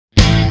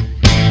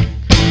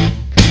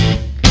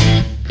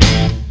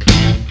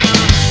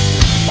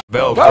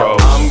Velcro.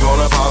 I'm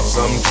gonna pop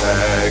some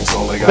tags.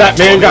 Only got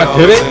BatMan got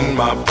 $20 it in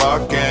my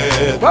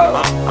pocket.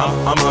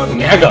 I'm hunting,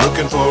 Mega.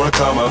 looking for a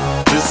come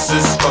up. This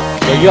is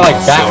fucking Yo, you like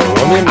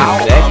Batwoman?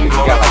 I'm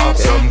gonna pop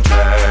some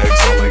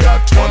tags. Only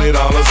got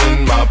 $20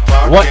 in my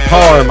pocket. What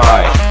color am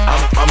I?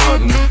 I'm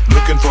hunting,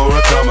 looking for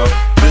a come up.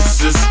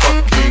 This is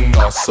fucking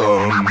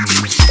awesome.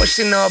 What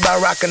she know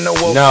about rocking the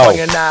wolf No. on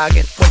your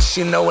noggin? What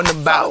she knowin'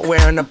 about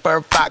wearing a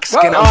fur fox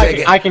skin? Well, I'm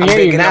digging. I can hear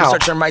you now. I'm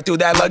searching right through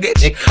that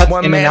luggage. It cuts One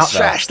in and man's out, though.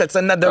 trash, that's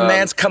another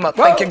man's come up.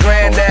 Thank your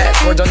granddad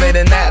for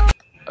donating that.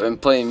 I've been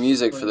playing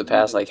music for the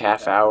past like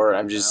half hour.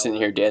 I'm just sitting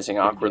here dancing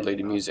awkwardly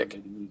to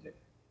music.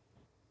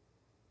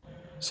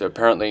 So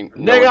apparently,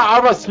 Nigga,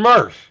 I'm a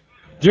Smurf.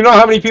 Do you know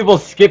how many people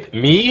skip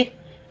me?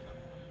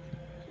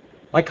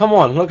 Like, come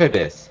on, look at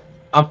this.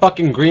 I'm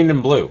fucking green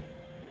and blue.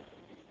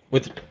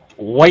 With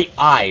white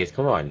eyes,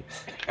 come on.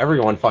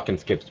 Everyone fucking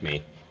skips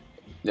me.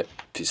 Yeah,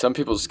 some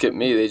people skip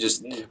me.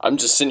 I'm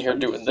just sitting here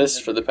doing this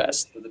for the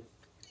past.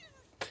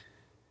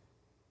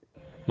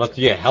 Must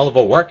be a hell of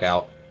a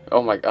workout.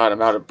 Oh my god,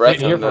 I'm out of breath.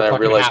 Sitting here And for then a I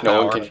fucking realize half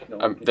no one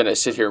hour. can. Then I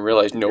sit here and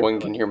realize no one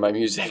can hear my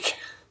music.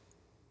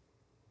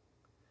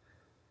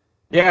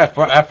 Yeah,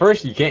 at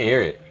first you can't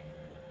hear it.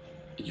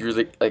 You're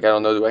like I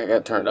don't know. Do I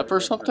got turned up or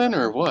something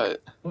or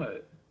what?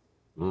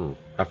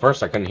 At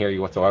first I couldn't hear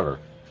you whatsoever.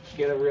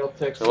 Get a real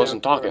text. I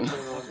wasn't talking.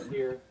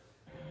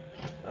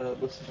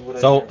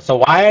 So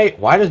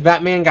why does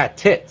Batman got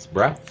tits,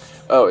 bruh?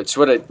 Oh, it's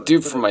what I do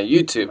for my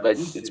YouTube.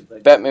 It's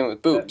Batman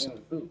with boobs.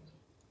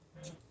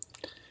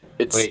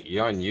 It's Wait,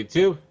 you're on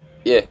YouTube?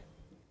 yeah.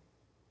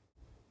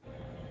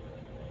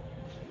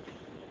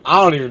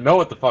 I don't even know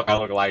what the fuck I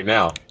look like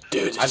now.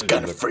 Dude, it's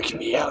kind of freaking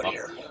me out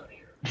here.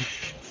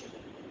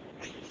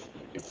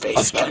 Your face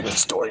is kind of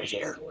distorted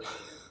here.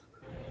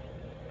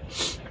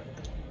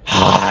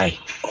 Hi.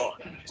 Oh,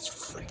 it's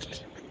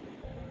freaky.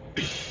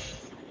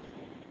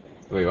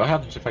 Wait, what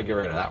happens if I get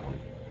rid of that one?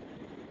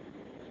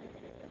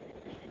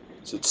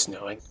 Is it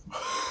snowing?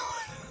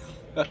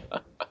 And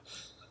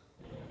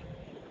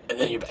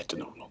then you're back to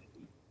normal.